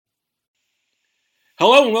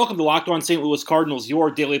Hello and welcome to Locked On St. Louis Cardinals, your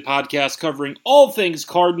daily podcast covering all things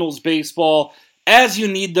Cardinals baseball as you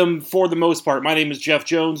need them for the most part. My name is Jeff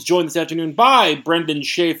Jones, joined this afternoon by Brendan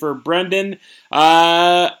Schaefer. Brendan,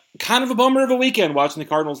 kind of a bummer of a weekend watching the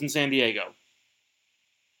Cardinals in San Diego.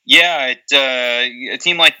 Yeah, a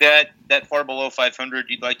team like that far below 500,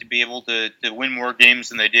 you'd like to be able to win more games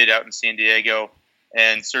than they did out in San Diego.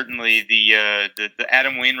 And certainly the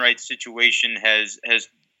Adam Wainwright situation has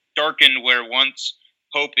darkened where once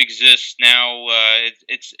hope exists. Now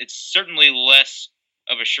it's certainly less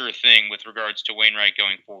of a sure thing with regards to Wainwright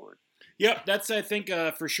going forward. Yep, that's, I think,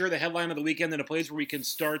 for sure the headline of the weekend, and a place where we can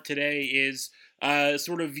start today is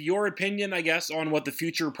sort of your opinion, I guess, on what the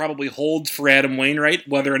future probably holds for Adam Wainwright,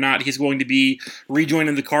 whether or not he's going to be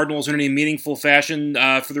rejoining the Cardinals in any meaningful fashion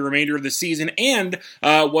for the remainder of the season, and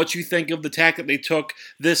what you think of the tack that they took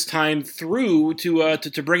this time through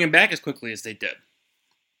to bring him back as quickly as they did.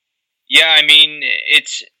 Yeah, I mean,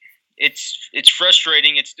 it's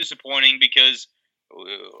frustrating, it's disappointing because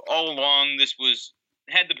all along this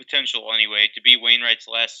had the potential anyway to be Wainwright's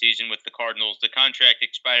last season with the Cardinals. The contract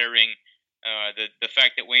expiring, the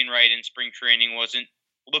fact that Wainwright in spring training wasn't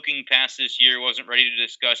looking past this year, wasn't ready to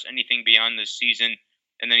discuss anything beyond this season,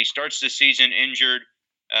 and then he starts the season injured.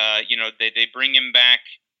 They bring him back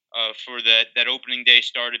for that opening day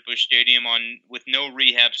start at Busch Stadium with no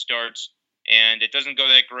rehab starts. And it doesn't go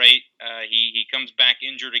that great. He comes back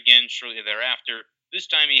injured again shortly thereafter. This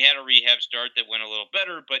time he had a rehab start that went a little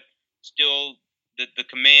better, but still the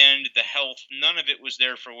command, the health, none of it was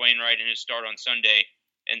there for Wainwright in his start on Sunday.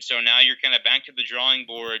 And so now you're kind of back to the drawing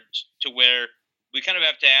board to where we kind of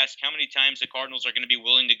have to ask how many times the Cardinals are going to be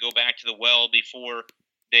willing to go back to the well before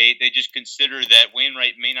they just consider that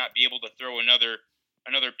Wainwright may not be able to throw another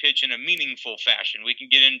pitch in a meaningful fashion. We can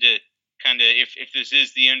get into kind of if this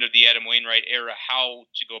is the end of the Adam Wainwright era, how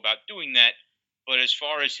to go about doing that. But as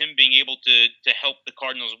far as him being able to help the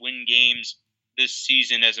Cardinals win games this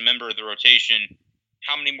season as a member of the rotation,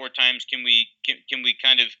 how many more times can we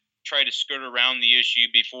kind of try to skirt around the issue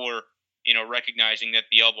before recognizing that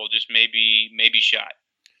the elbow just may be shot?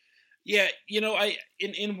 Yeah,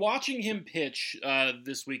 in watching him pitch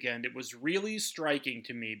this weekend, it was really striking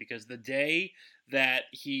to me because the day that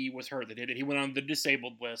he was hurt, he went on the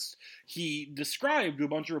disabled list, he described to a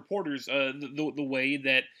bunch of reporters the way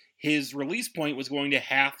that his release point was going to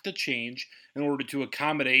have to change in order to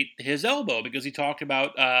accommodate his elbow, because he talked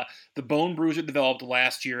about the bone bruise that developed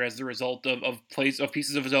last year as the result of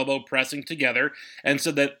pieces of his elbow pressing together, and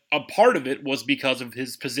so that a part of it was because of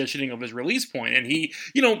his positioning of his release point. And he,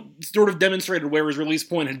 sort of demonstrated where his release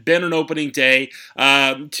point had been on opening day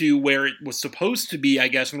to where it was supposed to be, I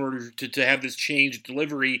guess, in order to have this changed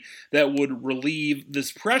delivery that would relieve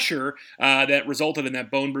this pressure that resulted in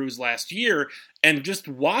that bone bruise last year. And just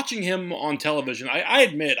watching him on television, I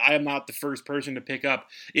admit I am not the first person to pick up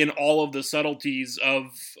in all of the subtleties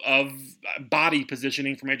of body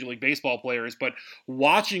positioning for Major League Baseball players, but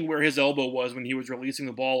watching where his elbow was when he was releasing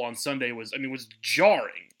the ball on Sunday was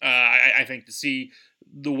jarring, I think, to see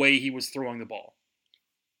the way he was throwing the ball.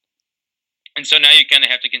 And so now you kind of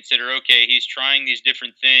have to consider, okay, he's trying these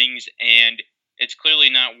different things, and it's clearly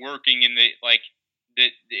not working. In the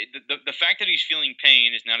fact that he's feeling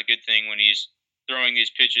pain is not a good thing when he's throwing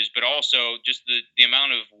these pitches, but also just the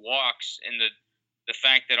amount of walks and the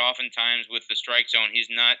fact that oftentimes with the strike zone he's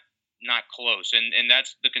not close, and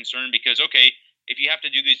that's the concern, because okay, if you have to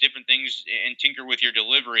do these different things and tinker with your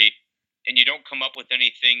delivery and you don't come up with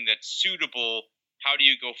anything that's suitable, how do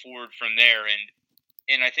you go forward from there?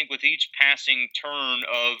 And I think with each passing turn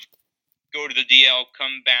of go to the DL,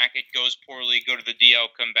 come back, it goes poorly, go to the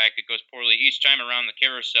DL, come back, it goes poorly, each time around the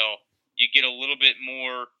carousel you get a little bit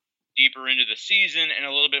more deeper into the season and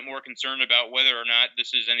a little bit more concerned about whether or not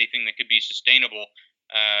this is anything that could be sustainable,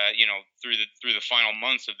 through the final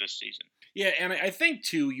months of this season. Yeah, and I think,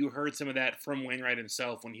 too, you heard some of that from Wainwright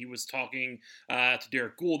himself when he was talking to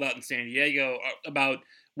Derek Gould out in San Diego about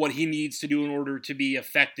what he needs to do in order to be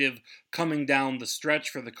effective coming down the stretch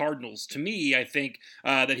for the Cardinals. To me, I think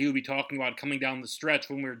that he would be talking about coming down the stretch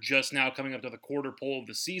when we're just now coming up to the quarter pole of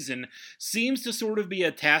the season seems to sort of be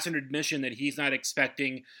a tacit admission that he's not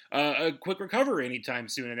expecting a quick recovery anytime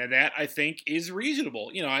soon, and that, I think, is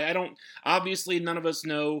reasonable. I don't, obviously none of us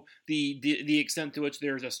know the extent to which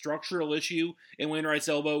there's a structural issue in Wainwright's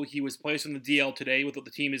elbow. He was placed on the DL today with what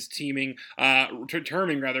the team is terming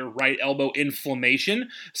right elbow inflammation.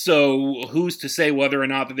 So who's to say whether or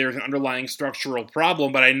not that there's an underlying underlying structural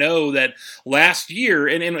problem. But I know that last year,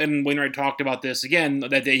 and Wainwright talked about this again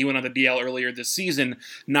that day he went on the DL earlier this season,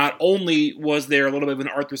 not only was there a little bit of an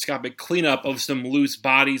arthroscopic cleanup of some loose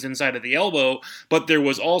bodies inside of the elbow, but there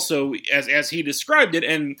was also, as he described it,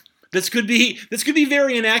 and this could be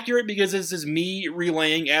very inaccurate because this is me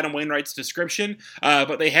relaying Adam Wainwright's description,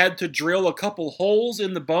 but they had to drill a couple holes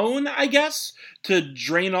in the bone, I guess, to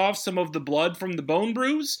drain off some of the blood from the bone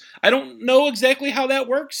bruise. I don't know exactly how that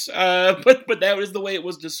works, but that was the way it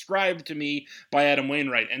was described to me by Adam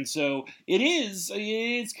Wainwright. And so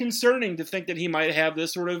it's concerning to think that he might have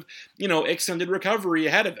this sort of, extended recovery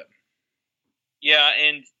ahead of him. Yeah,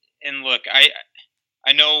 and look,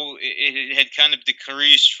 I know it had kind of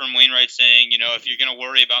decreased from Wainwright saying, if you're going to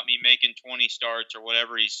worry about me making 20 starts or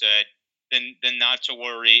whatever he said, then not to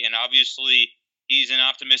worry. And obviously, he's an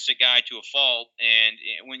optimistic guy to a fault.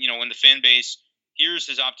 And when the fan base hears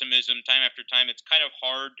his optimism time after time, it's kind of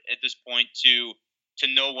hard at this point to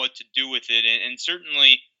know what to do with it. And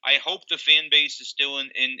certainly, I hope the fan base is still in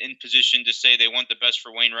position to say they want the best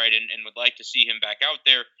for Wainwright and would like to see him back out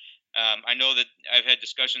there. I know that I've had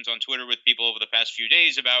discussions on Twitter with people over the past few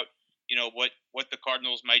days about, what the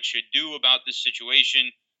Cardinals should do about this situation,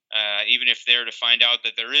 even if they're to find out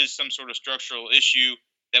that there is some sort of structural issue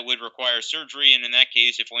that would require surgery. And in that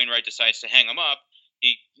case, if Wainwright decides to hang him up,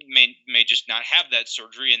 he may just not have that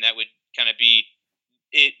surgery, and that would kind of be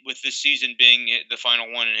it, with this season being the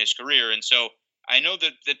final one in his career. And so I know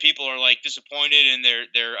that people are disappointed and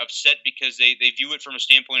they're upset because they view it from a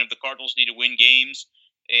standpoint of the Cardinals need to win games.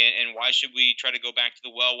 And why should we try to go back to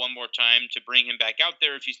the well one more time to bring him back out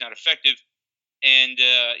there if he's not effective? And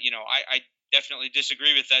I definitely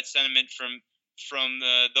disagree with that sentiment from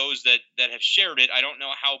those that have shared it. I don't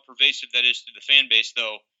know how pervasive that is to the fan base,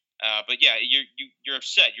 though. But yeah, you're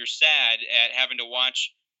upset. You're sad at having to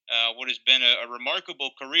watch what has been a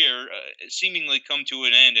remarkable career seemingly come to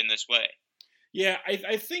an end in this way. Yeah,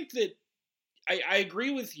 I think that I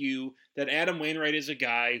agree with you that Adam Wainwright is a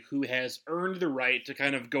guy who has earned the right to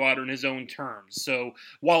kind of go out on his own terms. So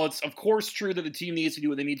while it's of course true that the team needs to do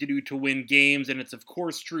what they need to do to win games, and it's of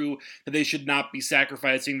course true that they should not be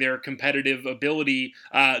sacrificing their competitive ability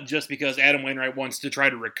just because Adam Wainwright wants to try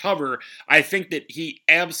to recover, I think that he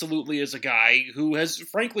absolutely is a guy who has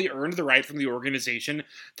frankly earned the right from the organization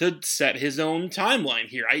to set his own timeline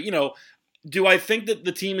here. Do I think that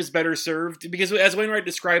the team is better served? Because as Wainwright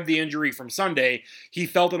described the injury from Sunday, he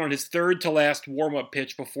felt it on his third to last warm-up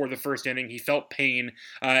pitch before the first inning. He felt pain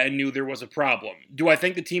and knew there was a problem. Do I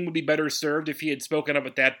think the team would be better served if he had spoken up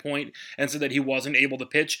at that point and said that he wasn't able to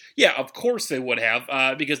pitch? Yeah, of course they would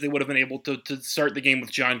have, because they would have been able to start the game with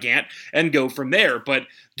John Gant and go from there. But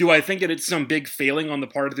do I think that it's some big failing on the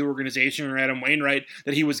part of the organization or Adam Wainwright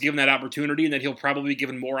that he was given that opportunity and that he'll probably be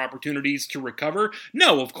given more opportunities to recover?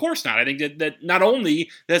 No, of course not. I think that not only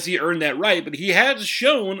does he earn that right, but he has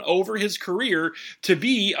shown over his career to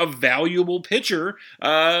be a valuable pitcher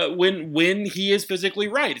when he is physically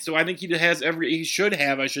right. So I think he should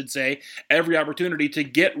have every opportunity to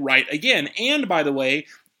get right again. And by the way,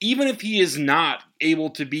 even if he is not able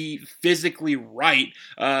to be physically right,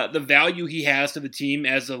 the value he has to the team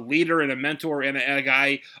as a leader and a mentor and a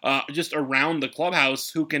guy just around the clubhouse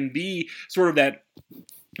who can be sort of that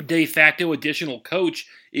de facto additional coach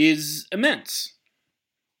is immense.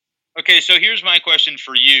 Okay, so here's my question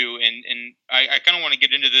for you, and I kind of want to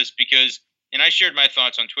get into this because, and I shared my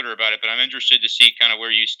thoughts on Twitter about it, but I'm interested to see kind of where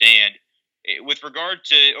you stand with regard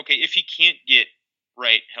to, okay, if he can't get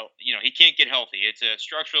right, he can't get healthy. It's a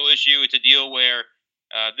structural issue. It's a deal where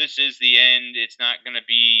this is the end. It's not going to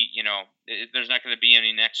be, there's not going to be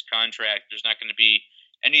any next contract. There's not going to be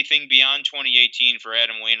anything beyond 2018 for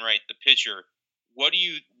Adam Wainwright, the pitcher. What do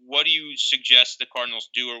you suggest the Cardinals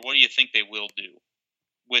do, or what do you think they will do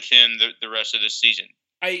with him the rest of this season?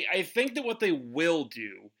 I think that what they will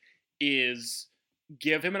do is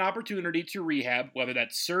give him an opportunity to rehab, whether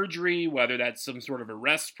that's surgery, whether that's some sort of a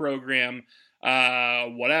rest program,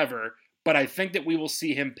 whatever. But I think that we will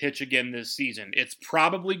see him pitch again this season. It's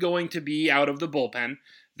probably going to be out of the bullpen.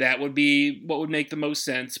 That would be what would make the most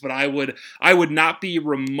sense, but I would not be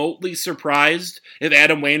remotely surprised if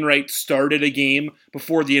Adam Wainwright started a game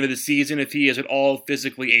before the end of the season if he is at all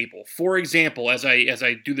physically able. For example, as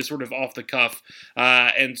I do this sort of off the cuff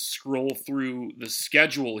and scroll through the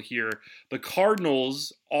schedule here, the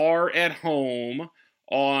Cardinals are at home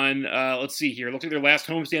on, let's see here, looks like their last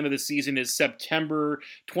homestand of the season is September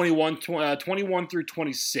 21 through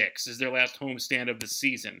 26 is their last homestand of the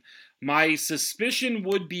season. My suspicion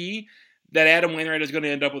would be that Adam Wainwright is going to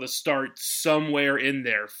end up with a start somewhere in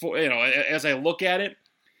there. As I look at it,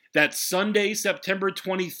 that Sunday, September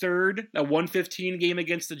 23rd, a 1:15 game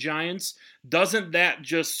against the Giants, doesn't that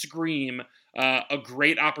just scream a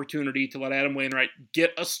great opportunity to let Adam Wainwright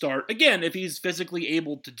get a start, again, if he's physically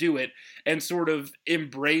able to do it, and sort of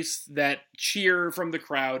embrace that cheer from the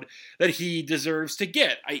crowd that he deserves to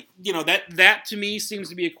get. That to me seems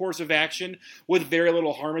to be a course of action with very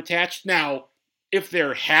little harm attached. Now, if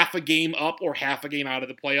they're half a game up or half a game out of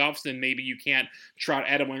the playoffs, then maybe you can't trot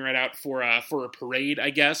Adam Wainwright out for a parade, I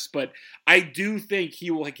guess. But I do think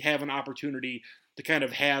he will have an opportunity to kind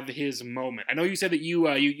of have his moment. I know you said that you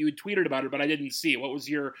tweeted about it, but I didn't see it. What was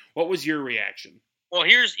your reaction? Well,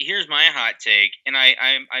 here's my hot take, and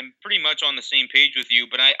I'm pretty much on the same page with you,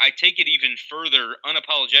 but I take it even further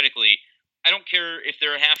unapologetically. I don't care if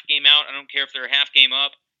they're a half game out. I don't care if they're a half game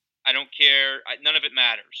up. I don't care. None of it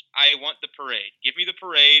matters. I want the parade. Give me the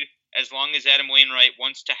parade as long as Adam Wainwright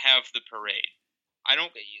wants to have the parade.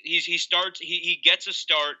 He gets a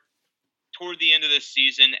start toward the end of this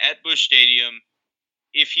season at Busch Stadium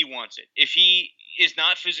if he wants it. If he is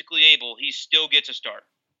not physically able, he still gets a start.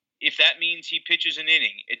 If that means he pitches an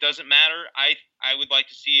inning, it doesn't matter. I would like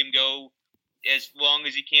to see him go as long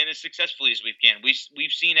as he can, as successfully as we can.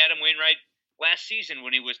 We've seen Adam Wainwright last season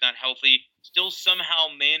when he was not healthy, still somehow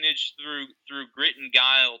managed through grit and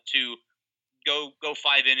guile to go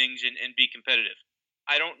 5 innings and be competitive.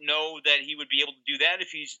 I don't know that he would be able to do that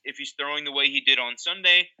if he's throwing the way he did on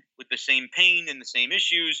Sunday with the same pain and the same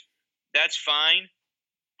issues. That's fine,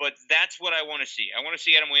 but that's what I want to see. I want to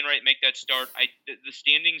see Adam Wainwright make that start. The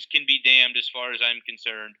standings can be damned as far as I'm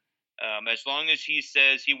concerned. As long as he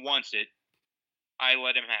says he wants it, I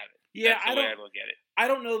let him have it. Yeah, that's the way I look at it. I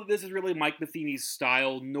don't know that this is really Mike Matheny's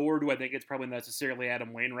style, nor do I think it's probably necessarily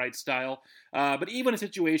Adam Wainwright's style. But even a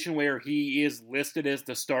situation where he is listed as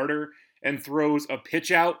the starter and throws a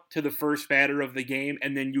pitch out to the first batter of the game,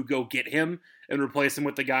 and then you go get him and replace him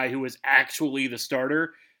with the guy who is actually the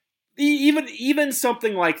starter, even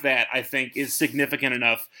something like that, I think, is significant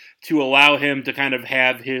enough to allow him to kind of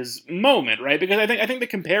have his moment, right? Because I think the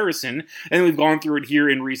comparison, and we've gone through it here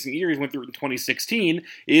in recent years, went through it in 2016,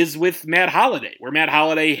 is with Matt Holliday, where Matt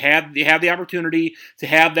Holliday had the opportunity to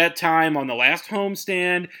have that time on the last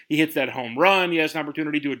homestand. He hits that home run. He has an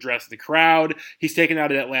opportunity to address the crowd. He's taken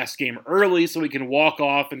out of that last game early so he can walk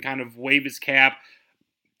off and kind of wave his cap.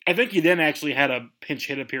 I think he then actually had a pinch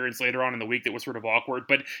hit appearance later on in the week that was sort of awkward,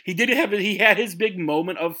 but he had his big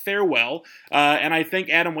moment of farewell, and I think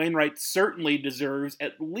Adam Wainwright certainly deserves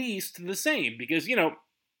at least the same, because,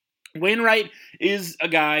 Wainwright is a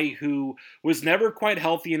guy who was never quite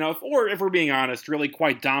healthy enough, or if we're being honest, really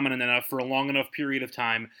quite dominant enough for a long enough period of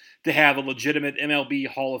time to have a legitimate MLB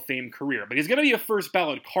Hall of Fame career, but he's going to be a first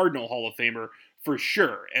ballot Cardinal Hall of Famer for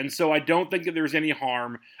sure. And so I don't think that there's any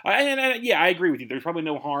harm. I agree with you. There's probably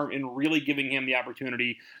no harm in really giving him the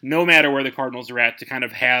opportunity, no matter where the Cardinals are at, to kind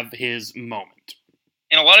of have his moment.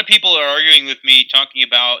 And a lot of people are arguing with me, talking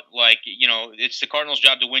about, it's the Cardinals'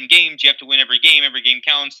 job to win games. You have to win every game. Every game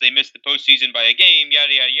counts. They missed the postseason by a game,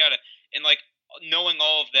 yada, yada, yada. And, knowing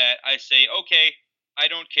all of that, I say, okay, I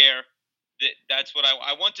don't care. That's what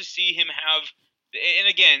I want to see him have. And,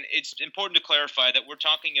 again, it's important to clarify that we're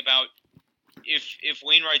talking about if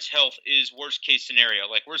Wainwright's health is worst case scenario.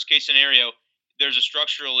 Like, worst case scenario, there's a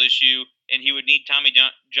structural issue and he would need Tommy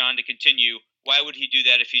John to continue. Why would he do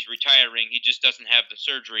that if he's retiring? He just doesn't have the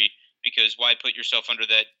surgery, because why put yourself under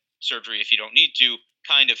that surgery if you don't need to,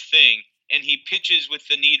 kind of thing. And he pitches with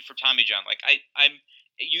the need for Tommy John.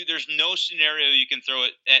 There's no scenario you can throw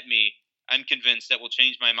it at me, I'm convinced, that will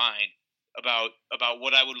change my mind about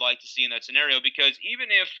what I would like to see in that scenario. Because even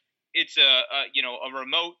if it's a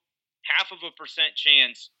remote 0.5%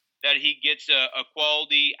 chance that he gets a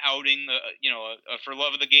quality outing, a for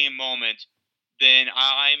love of the game moment, then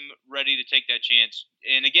I'm ready to take that chance.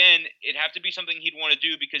 And again, it'd have to be something he'd want to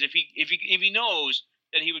do, because if he knows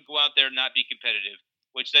that he would go out there and not be competitive,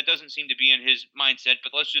 which that doesn't seem to be in his mindset,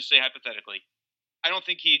 but let's just say hypothetically, I don't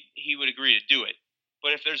think he would agree to do it.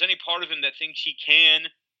 But if there's any part of him that thinks he can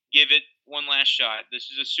give it one last shot, this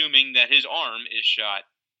is assuming that his arm is shot,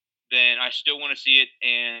 then I still want to see it,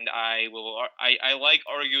 and I like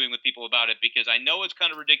arguing with people about it, because I know it's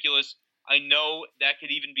kind of ridiculous. I know that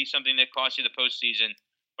could even be something that costs you the postseason,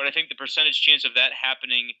 but I think the percentage chance of that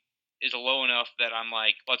happening is low enough that I'm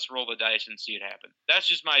like, let's roll the dice and see it happen. That's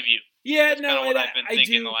just my view. Yeah, That's kind of what I've been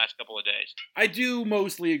thinking the last couple of days. I do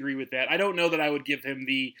mostly agree with that. I don't know that I would give him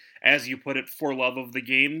the, as you put it, for love of the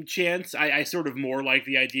game chance. I sort of more like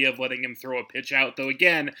the idea of letting him throw a pitch out, though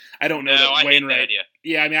again, I don't know that Wainwright. Hate that idea.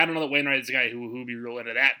 Yeah, I don't know that Wainwright is a guy who would be real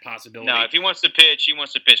into that possibility. No, if he wants to pitch, he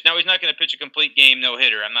wants to pitch. Now, he's not going to pitch a complete game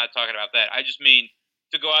no-hitter. I'm not talking about that. I just mean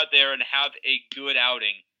to go out there and have a good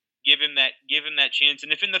outing. Give him that chance.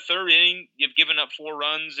 And if in the third inning you've given up 4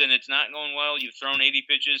 runs and it's not going well, you've thrown 80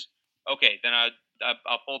 pitches, okay, then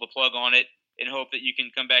I'll pull the plug on it and hope that you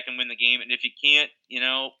can come back and win the game. And if you can't,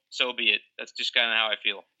 so be it. That's just kind of how I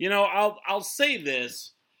feel. I'll say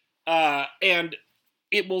this, and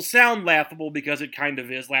it will sound laughable because it kind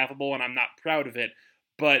of is laughable, and I'm not proud of it,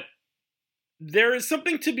 but there is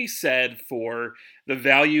something to be said for the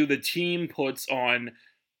value the team puts on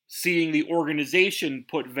seeing the organization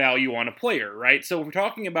put value on a player, right? So if we're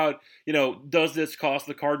talking about, does this cost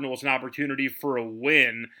the Cardinals an opportunity for a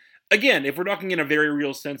win? Again, if we're talking in a very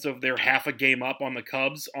real sense of they're half a game up on the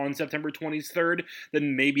Cubs on September 23rd,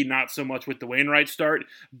 then maybe not so much with the Wainwright start.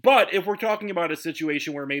 But if we're talking about a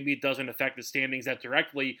situation where maybe it doesn't affect the standings that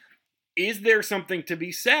directly, is there something to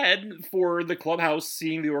be said for the clubhouse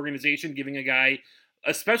seeing the organization giving a guy,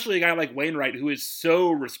 especially a guy like Wainwright, who is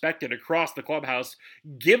so respected across the clubhouse,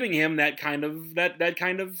 giving him that kind of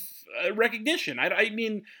recognition? I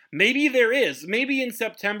mean, maybe there is. Maybe in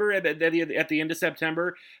September, at the end of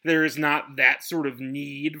September, there is not that sort of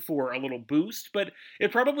need for a little boost, but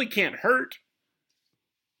it probably can't hurt.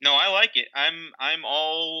 No, I like it. I'm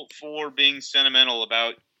all for being sentimental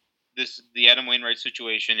about the Adam Wainwright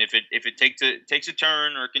situation. If it takes a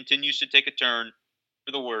turn or continues to take a turn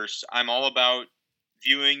for the worse, I'm all about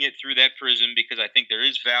viewing it through that prism because I think there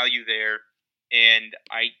is value there, and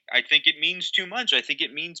I think it means too much. I think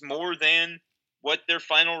it means more than what their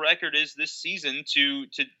final record is this season to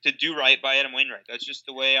do right by Adam Wainwright. That's just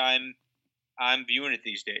the way I'm viewing it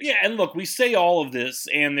these days. Yeah, and look, we say all of this,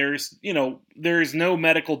 and there's no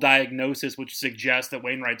medical diagnosis which suggests that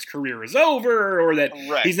Wainwright's career is over or that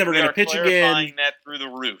he's never going to pitch again. Clarifying that through the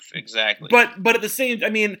roof, exactly. But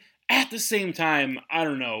at the same time, I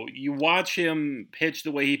don't know. You watch him pitch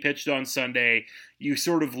the way he pitched on Sunday. You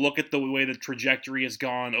sort of look at the way the trajectory has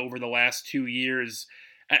gone over the last 2 years.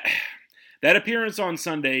 That appearance on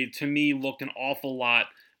Sunday, to me, looked an awful lot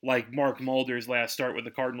like Mark Mulder's last start with the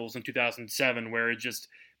Cardinals in 2007, where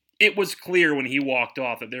it was clear when he walked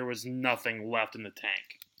off that there was nothing left in the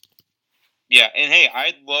tank. Yeah, and hey,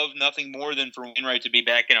 I'd love nothing more than for Wainwright to be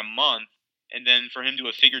back in a month, and then for him to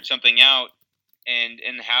have figured something out and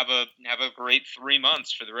have a great 3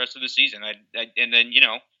 months for the rest of the season. And then,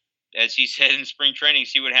 as he said in spring training,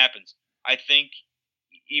 see what happens. I think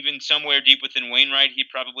even somewhere deep within Wainwright, he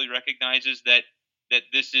probably recognizes that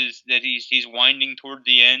he's winding toward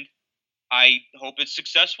the end. I hope it's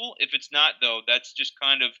successful. If it's not, though, that's just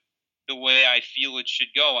kind of the way I feel it should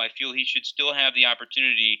go. I feel he should still have the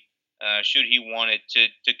opportunity, should he want it,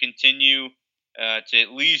 to continue to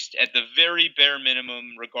at least at the very bare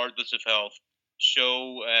minimum, regardless of health,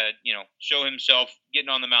 show himself getting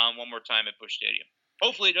on the mound one more time at Busch Stadium.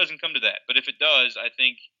 Hopefully, it doesn't come to that, but if it does, I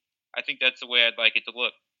think that's the way I'd like it to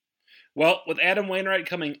look. Well, with Adam Wainwright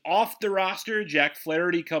coming off the roster, Jack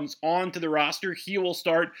Flaherty comes onto the roster. He will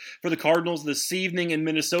start for the Cardinals this evening in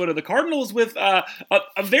Minnesota. The Cardinals with a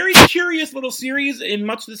very curious little series in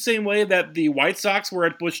much the same way that the White Sox were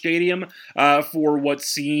at Busch Stadium for what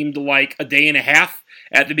seemed like a day and a half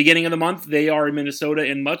at the beginning of the month. They are in Minnesota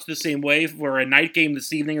in much the same way for a night game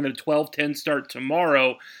this evening and a 12-10 start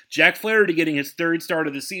tomorrow. Jack Flaherty getting his third start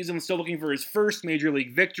of the season, still looking for his first Major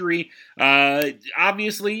League victory.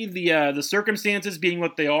 Obviously, the circumstances being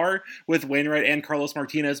what they are, with Wainwright and Carlos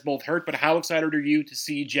Martinez both hurt, but how excited are you to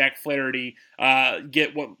see Jack Flaherty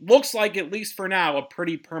get what looks like, at least for now, a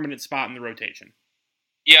pretty permanent spot in the rotation?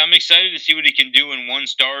 Yeah, I'm excited to see what he can do in one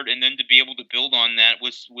start and then to be able to build on that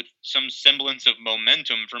with some semblance of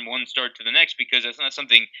momentum from one start to the next, because that's not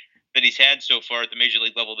something that he's had so far at the Major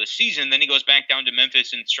League level this season. Then he goes back down to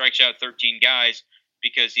Memphis and strikes out 13 guys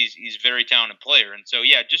because he's a very talented player. And so,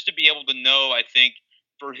 yeah, just to be able to know, I think,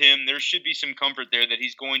 for him, there should be some comfort there that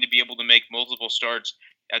he's going to be able to make multiple starts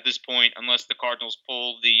at this point, unless the Cardinals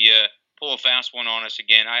pull a fast one on us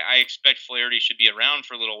again. I expect Flaherty should be around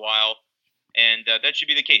for a little while, and that should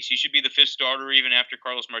be the case. He should be the fifth starter even after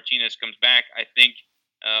Carlos Martinez comes back. I think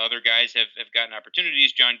other guys have gotten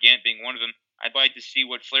opportunities, John Gant being one of them. I'd like to see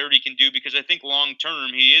what Flaherty can do, because I think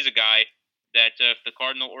long-term he is a guy that if the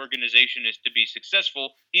Cardinal organization is to be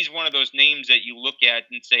successful, he's one of those names that you look at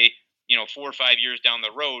and say, 4 or 5 years down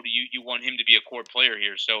the road, you want him to be a core player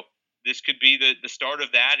here. So this could be the start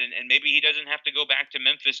of that, and maybe he doesn't have to go back to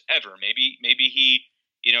Memphis ever. Maybe he,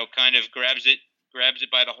 kind of grabs it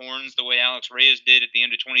by the horns the way Alex Reyes did at the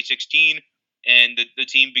end of 2016, and the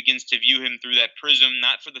team begins to view him through that prism,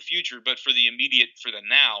 not for the future, but for the immediate, for the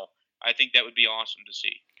now. I think that would be awesome to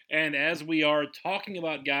see. And as we are talking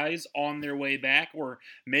about guys on their way back or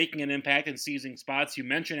making an impact in seizing spots, you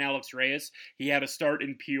mentioned Alex Reyes. He had a start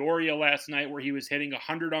in Peoria last night where he was hitting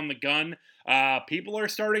 100 on the gun. People are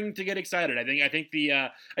starting to get excited. I think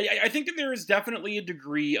that there is definitely a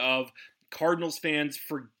degree of Cardinals fans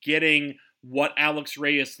forgetting what Alex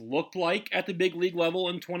Reyes looked like at the big league level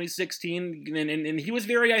in 2016, and he was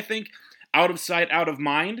very, I think, out of sight, out of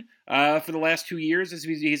mind for the last 2 years as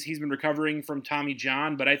he's been recovering from Tommy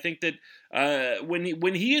John. But I think that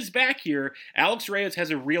when he is back here, Alex Reyes has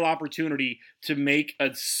a real opportunity to make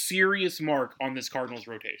a serious mark on this Cardinals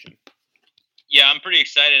rotation. Yeah, I'm pretty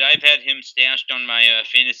excited. I've had him stashed on my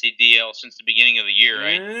fantasy DL since the beginning of the year.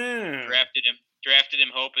 I drafted him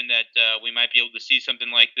hoping that we might be able to see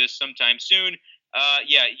something like this sometime soon.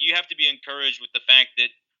 Yeah, you have to be encouraged with the fact that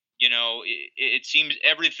it seems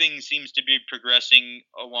everything seems to be progressing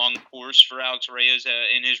along course for Alex Reyes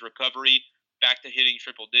in his recovery, back to hitting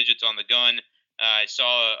triple digits on the gun. I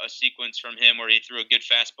saw a sequence from him where he threw a good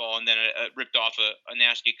fastball and then ripped off a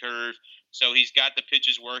nasty curve. So he's got the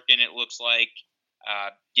pitches working. It looks like,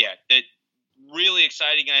 that really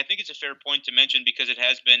exciting. And I think it's a fair point to mention because it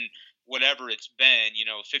has been whatever it's been,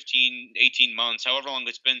 15, 18 months, however long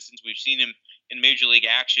it's been since we've seen him in Major League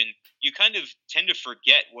action. You kind of tend to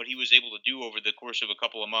forget what he was able to do over the course of a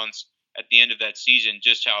couple of months at the end of that season,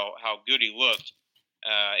 just how good he looked.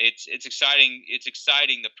 It's exciting. It's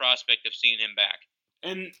exciting, the prospect of seeing him back.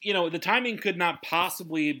 And, the timing could not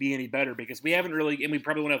possibly be any better because we haven't really, and we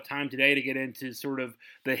probably won't have time today to get into sort of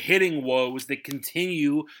the hitting woes that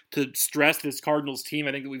continue to stress this Cardinals team.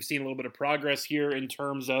 I think that we've seen a little bit of progress here in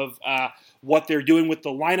terms of what they're doing with the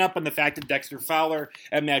lineup and the fact that Dexter Fowler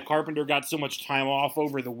and Matt Carpenter got so much time off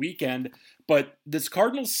over the weekend. But this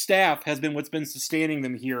Cardinals staff has been what's been sustaining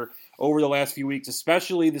them here over the last few weeks,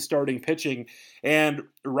 especially the starting pitching. And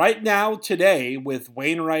right now, today, with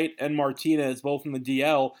Wainwright and Martinez both in the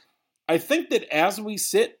DL, I think that as we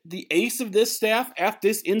sit, the ace of this staff at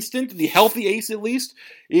this instant, the healthy ace at least,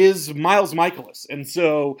 is Miles Mikolas. And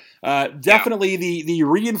so definitely the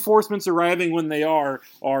reinforcements arriving when they are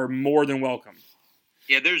more than welcome.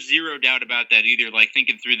 Yeah, there's zero doubt about that either. Like,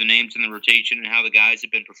 thinking through the names in the rotation and how the guys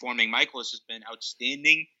have been performing, Mikolas has been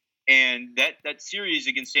outstanding. And that series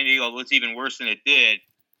against San Diego looks even worse than it did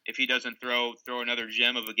if he doesn't throw another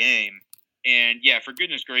gem of a game. And, yeah, for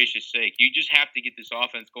goodness gracious sake, you just have to get this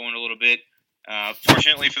offense going a little bit.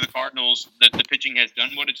 Fortunately for the Cardinals, the pitching has done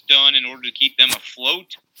what it's done in order to keep them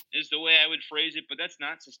afloat, is the way I would phrase it. But that's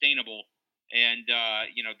not sustainable. And,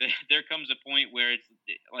 there comes a point where it's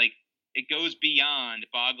like, it goes beyond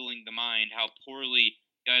boggling the mind how poorly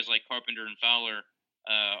guys like Carpenter and Fowler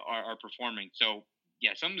are performing. So,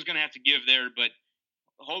 yeah, something's going to have to give there, but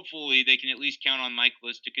hopefully they can at least count on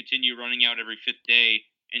Mikolas to continue running out every fifth day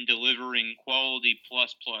and delivering quality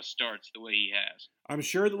plus starts the way he has. I'm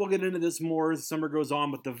sure that we'll get into this more as the summer goes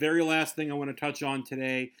on, but the very last thing I want to touch on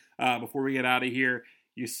today before we get out of here,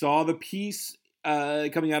 you saw the piece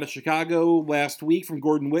coming out of Chicago last week from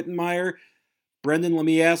Gordon Wittenmyer. Brendan, let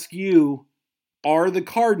me ask you, are the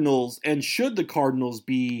Cardinals, and should the Cardinals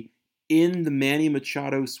be, in the Manny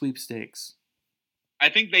Machado sweepstakes? I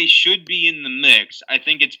think they should be in the mix. I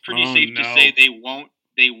think it's pretty safe to say they won't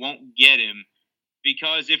get him,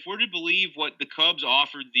 because if we're to believe what the Cubs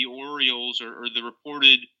offered the Orioles or the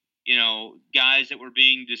reported, guys that were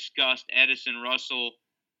being discussed, Edison Russell,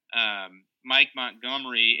 Mike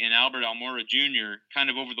Montgomery, and Albert Almora Jr. kind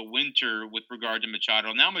of over the winter with regard to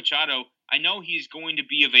Machado. Now Machado, I know he's going to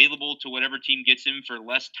be available to whatever team gets him for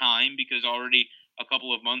less time because already a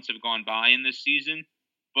couple of months have gone by in this season.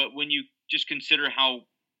 But when you just consider how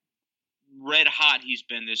red hot he's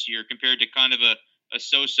been this year compared to kind of a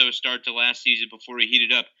so-so start to last season before he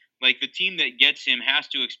heated up, like the team that gets him has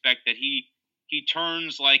to expect that he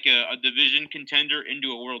turns like a division contender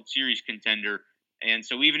into a World Series contender. And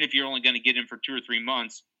so even if you're only going to get him for 2 or 3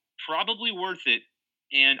 months, probably worth it.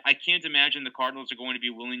 And I can't imagine the Cardinals are going to be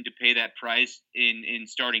willing to pay that price in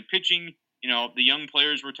starting pitching. The young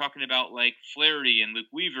players we're talking about like Flaherty and Luke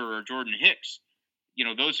Weaver or Jordan Hicks,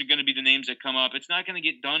 those are going to be the names that come up. It's not going to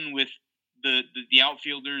get done with the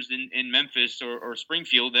outfielders in Memphis or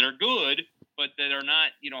Springfield that are good, but that are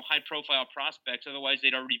not, high-profile prospects. Otherwise,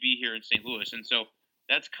 they'd already be here in St. Louis. And so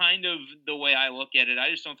that's kind of the way I look at it.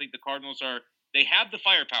 I just don't think the Cardinals they have the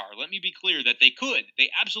firepower. Let me be clear that they could. They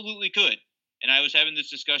absolutely could. And I was having this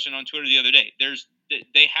discussion on Twitter the other day.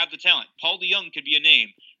 They have the talent. Paul DeJong could be a name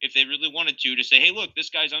if they really wanted to say, hey, look, this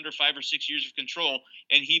guy's under 5 or 6 years of control,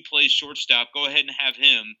 and he plays shortstop. Go ahead and have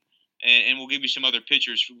him, and we'll give you some other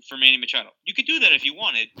pitchers for Manny Machado. You could do that if you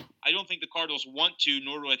wanted. I don't think the Cardinals want to,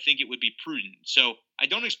 nor do I think it would be prudent. So I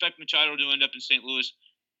don't expect Machado to end up in St. Louis.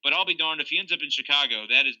 But I'll be darned if he ends up in Chicago.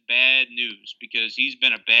 That is bad news because he's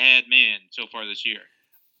been a bad man so far this year.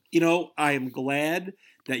 I am glad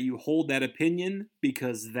that you hold that opinion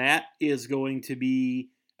because that is going to be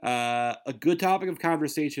a good topic of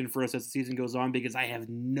conversation for us as the season goes on because I have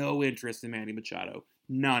no interest in Manny Machado.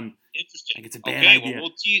 None. Interesting. I think it's a bad idea.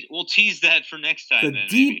 Well, we'll tease that for next time. The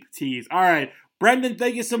deep tease. All right. Brendan,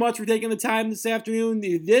 thank you so much for taking the time this afternoon.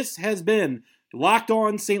 This has been Locked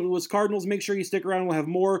On St. Louis Cardinals. Make sure you stick around. We'll have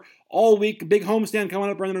more all week. Big homestand coming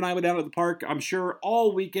up. Brendan and I will be down at the park, I'm sure,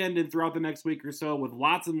 all weekend and throughout the next week or so with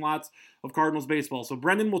lots and lots of Cardinals baseball. So,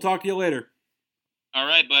 Brendan, we'll talk to you later. All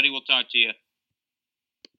right, buddy. We'll talk to you.